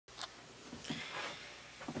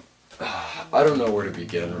I don't know where to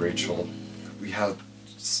begin, Rachel. We had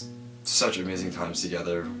such amazing times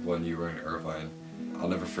together when you were in Irvine. I'll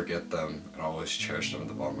never forget them, and I'll always cherish them at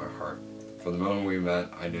the bottom of my heart. From the moment we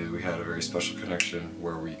met, I knew we had a very special connection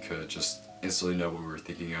where we could just instantly know what we were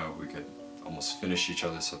thinking of. We could almost finish each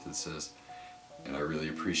other's sentences, and I really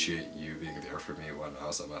appreciate you being there for me when I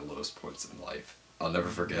was at my lowest points in life. I'll never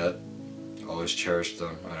forget. I always cherished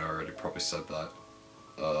them. I already probably said that.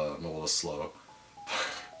 I'm a little slow.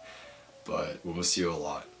 But we'll miss you a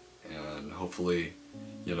lot, and hopefully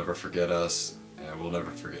you'll never forget us, and we'll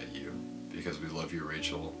never forget you, because we love you,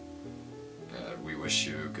 Rachel, and we wish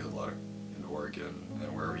you good luck in Oregon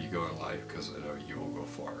and wherever you go in life, because I know you will go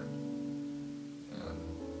far.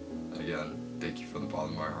 And again, thank you from the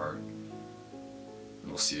bottom of my heart, and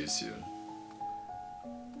we'll see you soon.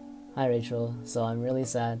 Hi Rachel, so I'm really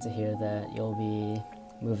sad to hear that you'll be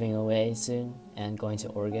moving away soon and going to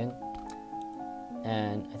Oregon.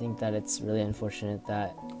 And I think that it's really unfortunate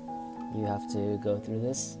that you have to go through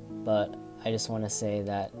this, but I just want to say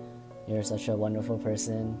that you're such a wonderful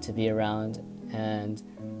person to be around, and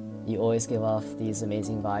you always give off these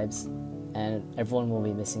amazing vibes, and everyone will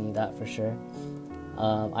be missing you, that for sure.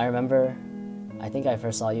 I remember, I think I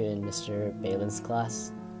first saw you in Mr. Balin's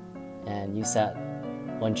class, and you sat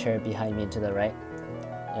one chair behind me to the right.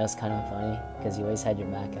 It was kind of funny because you always had your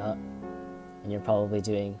Mac out, and you're probably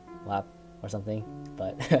doing lap or something,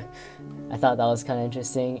 but I thought that was kind of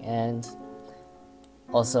interesting. And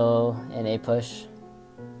also in A-Push,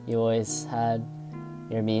 you always had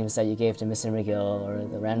your memes that you gave to Mr. McGill, or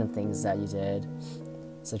the random things that you did,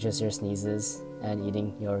 such as your sneezes and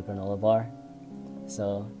eating your granola bar.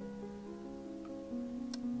 So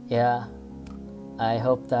yeah, I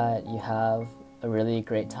hope that you have a really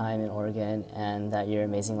great time in Oregon and that your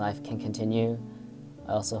amazing life can continue.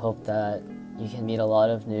 I also hope that you can meet a lot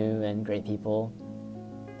of new and great people.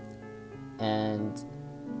 And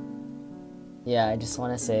yeah, I just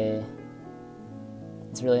want to say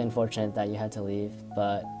it's really unfortunate that you had to leave,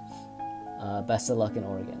 but best of luck in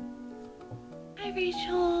Oregon. Hi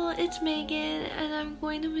Rachel, it's Megan, and I'm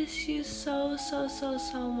going to miss you so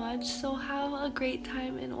much. So have a great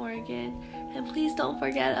time in Oregon, and please don't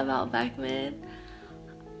forget about Beckman.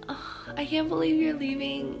 I can't believe you're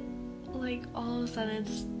leaving. Like, all of a sudden,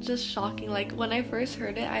 it's just shocking. Like, when I first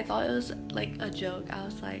heard it, I thought it was like a joke. I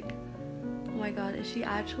was like, oh my god, is she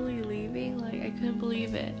actually leaving? Like, I couldn't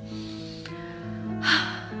believe it.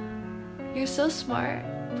 You're so smart,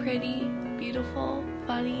 pretty, beautiful,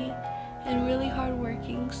 funny, and really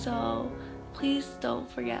hardworking, so please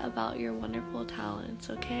don't forget about your wonderful talents,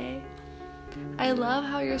 okay? I love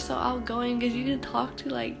how you're so outgoing because you can talk to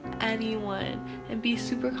like anyone and be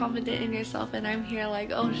super confident in yourself, and I'm here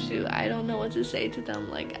like, oh shoot, I don't know what to say to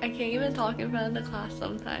them. Like, I can't even talk in front of the class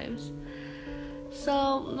sometimes.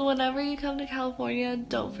 So whenever you come to California,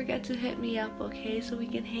 don't forget to hit me up, okay, so we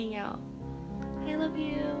can hang out. I love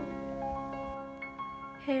you.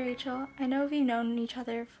 Hey Rachel, I know we've known each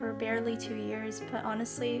other for barely 2 years, but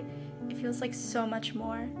honestly, it feels like so much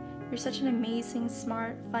more. You're such an amazing,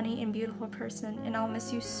 smart, funny, and beautiful person, and I'll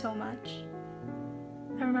miss you so much.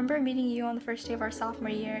 I remember meeting you on the first day of our sophomore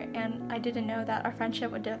year, and I didn't know that our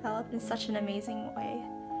friendship would develop in such an amazing way.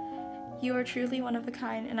 You are truly one of a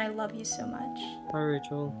kind, and I love you so much. Hi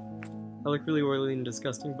Rachel. I look really oily and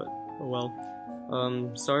disgusting, but oh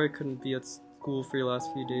well. Sorry I couldn't be at school for your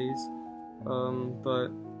last few days. But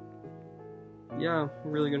yeah,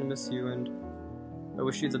 I'm really gonna miss you, and I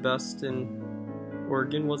wish you the best in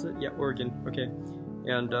Oregon, was it? Yeah, Oregon, okay.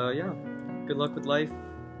 And yeah, good luck with life.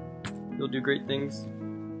 You'll do great things.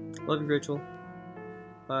 Love you, Rachel.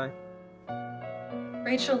 Bye.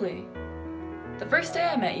 Rachel Lee. The first day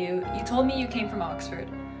I met you, you told me you came from Oxford,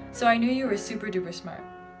 so I knew you were super duper smart.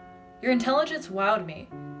 Your intelligence wowed me,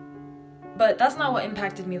 but that's not what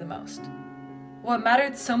impacted me the most. What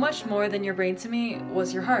mattered so much more than your brain to me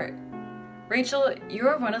was your heart. Rachel, you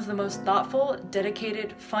are one of the most thoughtful,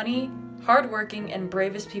 dedicated, funny, hardworking, and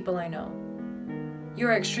bravest people I know. You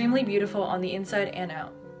are extremely beautiful on the inside and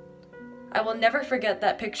out. I will never forget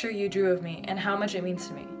that picture you drew of me and how much it means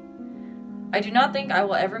to me. I do not think I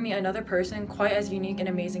will ever meet another person quite as unique and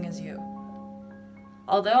amazing as you.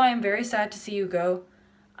 Although I am very sad to see you go,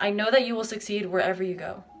 I know that you will succeed wherever you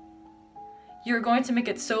go. You are going to make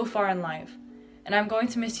it so far in life, and I'm going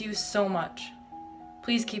to miss you so much.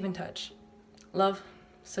 Please keep in touch. Love,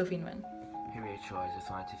 Sophie Nguyen. Hey Rachel, I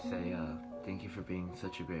just wanted to say thank you for being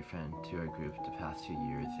such a great friend to our group the past 2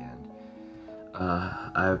 years, and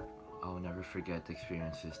I'll never forget the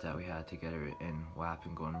experiences that we had together in WAP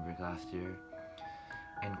and Goldenberg last year,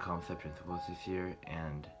 and Concept Principles this year,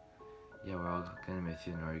 and yeah, we're all gonna miss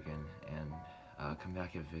you in Oregon, and come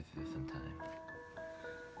back and visit sometime.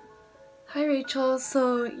 Hi Rachel,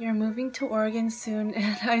 so you're moving to Oregon soon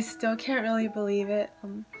and I still can't really believe it.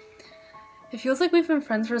 It feels like we've been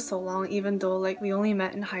friends for so long even though like we only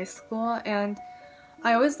met in high school, and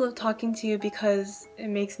I always love talking to you because it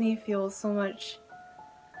makes me feel so much,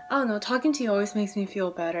 I don't know, talking to you always makes me feel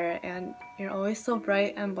better, and you're always so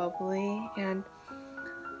bright and bubbly, and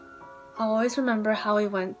I'll always remember how we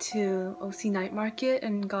went to OC Night Market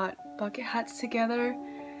and got bucket hats together.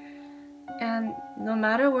 And no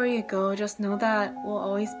matter where you go, just know that we'll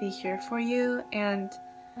always be here for you, and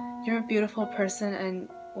you're a beautiful person and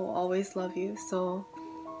we'll always love you. So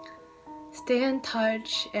stay in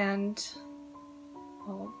touch and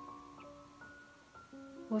well,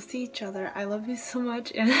 we'll see each other. I love you so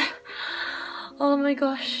much, and oh my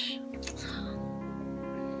gosh.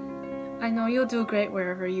 I know you'll do great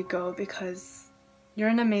wherever you go because you're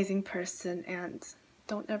an amazing person, and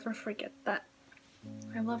don't ever forget that.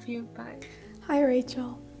 I love you. Bye. Hi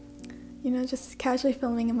Rachel. Just casually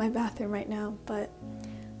filming in my bathroom right now, but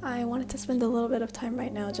I wanted to spend a little bit of time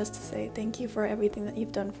right now just to say thank you for everything that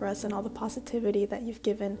you've done for us and all the positivity that you've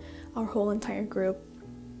given our whole entire group.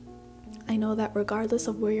 I know that regardless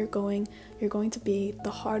of where you're going to be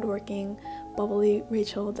the hardworking, bubbly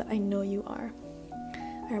Rachel that I know you are.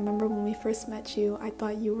 I remember when we first met you, I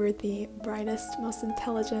thought you were the brightest, most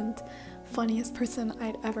intelligent, funniest person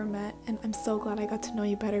I'd ever met, and I'm so glad I got to know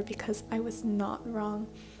you better because I was not wrong.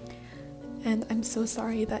 And I'm so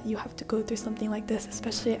sorry that you have to go through something like this,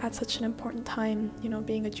 especially at such an important time,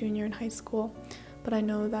 being a junior in high school. But I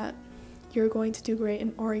know that you're going to do great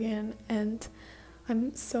in Oregon, and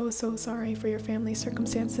I'm so sorry for your family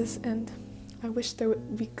circumstances, and I wish that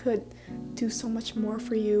we could do so much more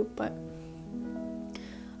for you, but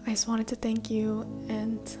I just wanted to thank you,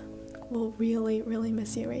 and we'll really, really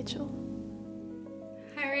miss you, Rachel.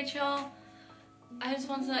 Hi Rachel, I just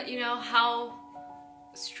want to let you know how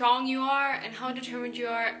strong you are and how determined you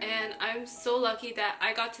are, and I'm so lucky that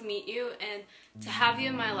I got to meet you and to have you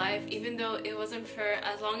in my life, even though it wasn't for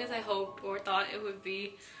as long as I hoped or thought it would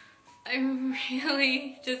be. I'm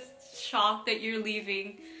really just shocked that you're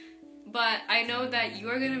leaving, but I know that you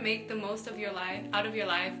are going to make the most of your life, out of your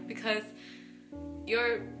life, because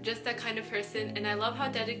you're just that kind of person, and I love how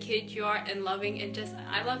dedicated you are and loving, and just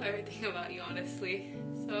I love everything about you, honestly.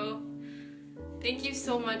 So thank you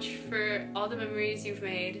so much for all the memories you've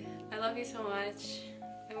made. I love you so much.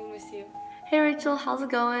 I will miss you. Hey Rachel, how's it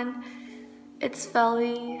going? It's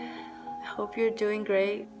Felly. I hope you're doing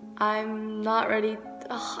great. I'm not ready.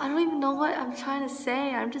 I don't even know what I'm trying to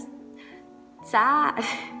say. I'm just sad.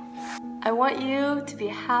 I want you to be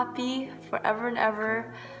happy forever and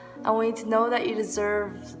ever. I want you to know that you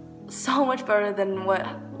deserve so much better than what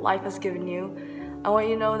life has given you. I want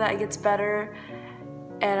you to know that it gets better,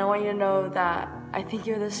 and I want you to know that I think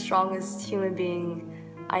you're the strongest human being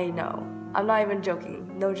I know. I'm not even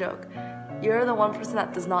joking, no joke. You're the one person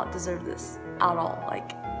that does not deserve this at all.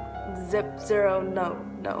 Like, zip, zero,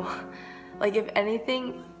 no. Like, if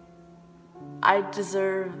anything, I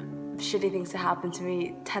deserve shitty things to happen to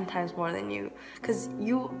me 10 times more than you, because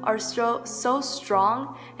you are so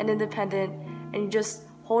strong and independent, and you just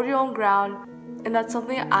hold your own ground, and that's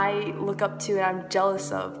something I look up to and I'm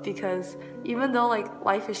jealous of, because even though like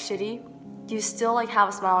life is shitty, you still like have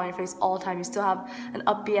a smile on your face all the time, you still have an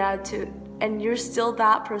upbeat attitude, and you're still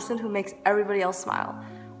that person who makes everybody else smile,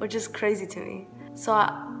 which is crazy to me. So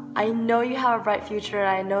I know you have a bright future, and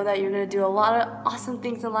I know that you're gonna do a lot of awesome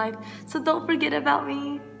things in life, so don't forget about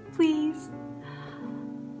me. Please.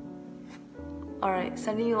 Alright,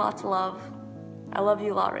 sending you lots of love. I love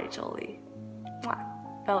you a lot, Rachel Lee.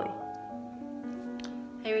 Mwah. Belly.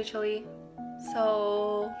 Hey Rachel Lee.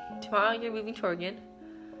 So tomorrow you're moving to Oregon.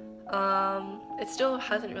 It still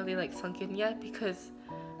hasn't really like sunk in yet, because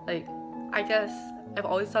like I guess I've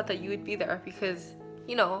always thought that you would be there, because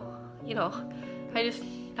you know, I just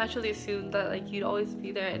naturally assumed that like you'd always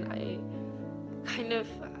be there, and I kind of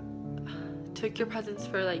took your presence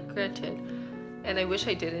for like granted, and I wish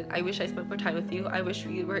I didn't. I wish I spent more time with you. I wish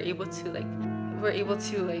we were able to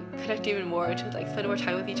connect even more, to like spend more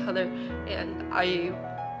time with each other, and I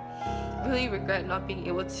really regret not being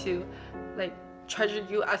able to like treasure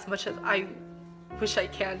you as much as I wish I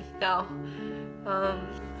can now.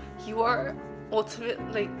 You are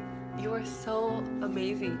you are so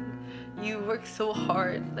amazing. You work so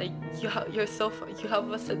hard. Like you have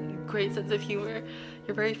a great sense of humor.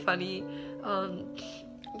 You're very funny.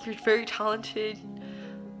 You're very talented.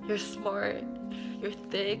 You're smart. You're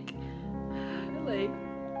thick. Like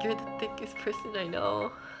you're the thickest person I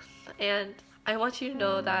know. And I want you to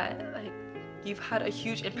know that like you've had a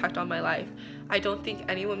huge impact on my life. I don't think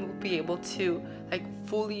anyone will be able to like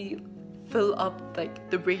fully fill up like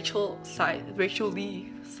the Rachel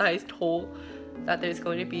Lee sized hole that there's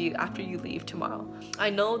going to be after you leave tomorrow. I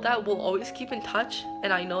know that we'll always keep in touch,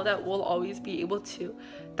 and I know that we'll always be able to,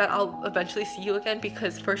 that I'll eventually see you again,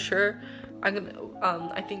 because for sure I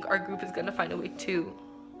think our group is gonna find a way to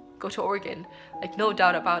go to Oregon, like no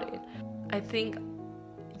doubt about it. I think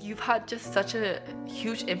you've had just such a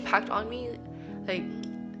huge impact on me. Like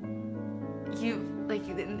you, like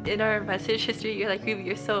in our message history, you're like, Ruby,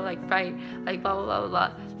 you're so like bright, like blah blah blah blah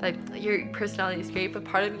blah. Like your personality is great, but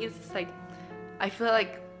part of me is just like, I feel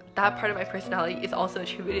like that part of my personality is also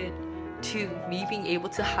attributed to me being able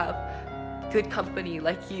to have good company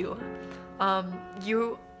like you.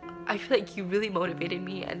 I feel like you really motivated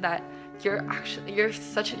me, and that you're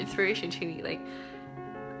such an inspiration to me. Like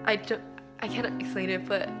I can't explain it,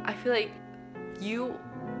 but I feel like you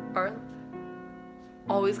are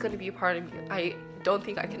always going to be a part of me. I don't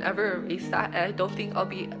think I can ever erase that, and I don't think I'll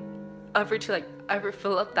be ever to like ever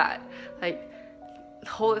fill up that like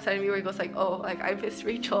hole inside of me where it goes like, oh, like I miss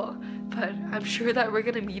Rachel. But I'm sure that we're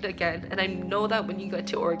gonna meet again, and I know that when you get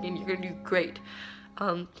to Oregon you're gonna do great.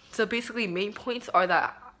 So basically main points are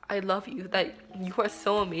that I love you, that you are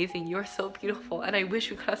so amazing, you are so beautiful, and I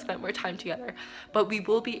wish we could have spent more time together, but we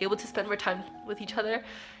will be able to spend more time with each other,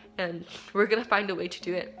 and we're gonna find a way to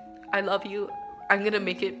do it. I love you. I'm gonna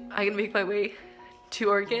make my way to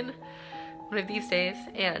Oregon one of these days,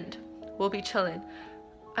 and we'll be chilling.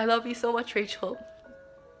 I love you so much, Rachel.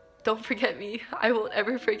 Don't forget me. I won't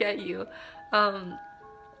ever forget you.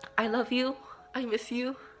 I love you. I miss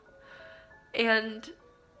you. And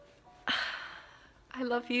I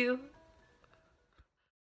love you.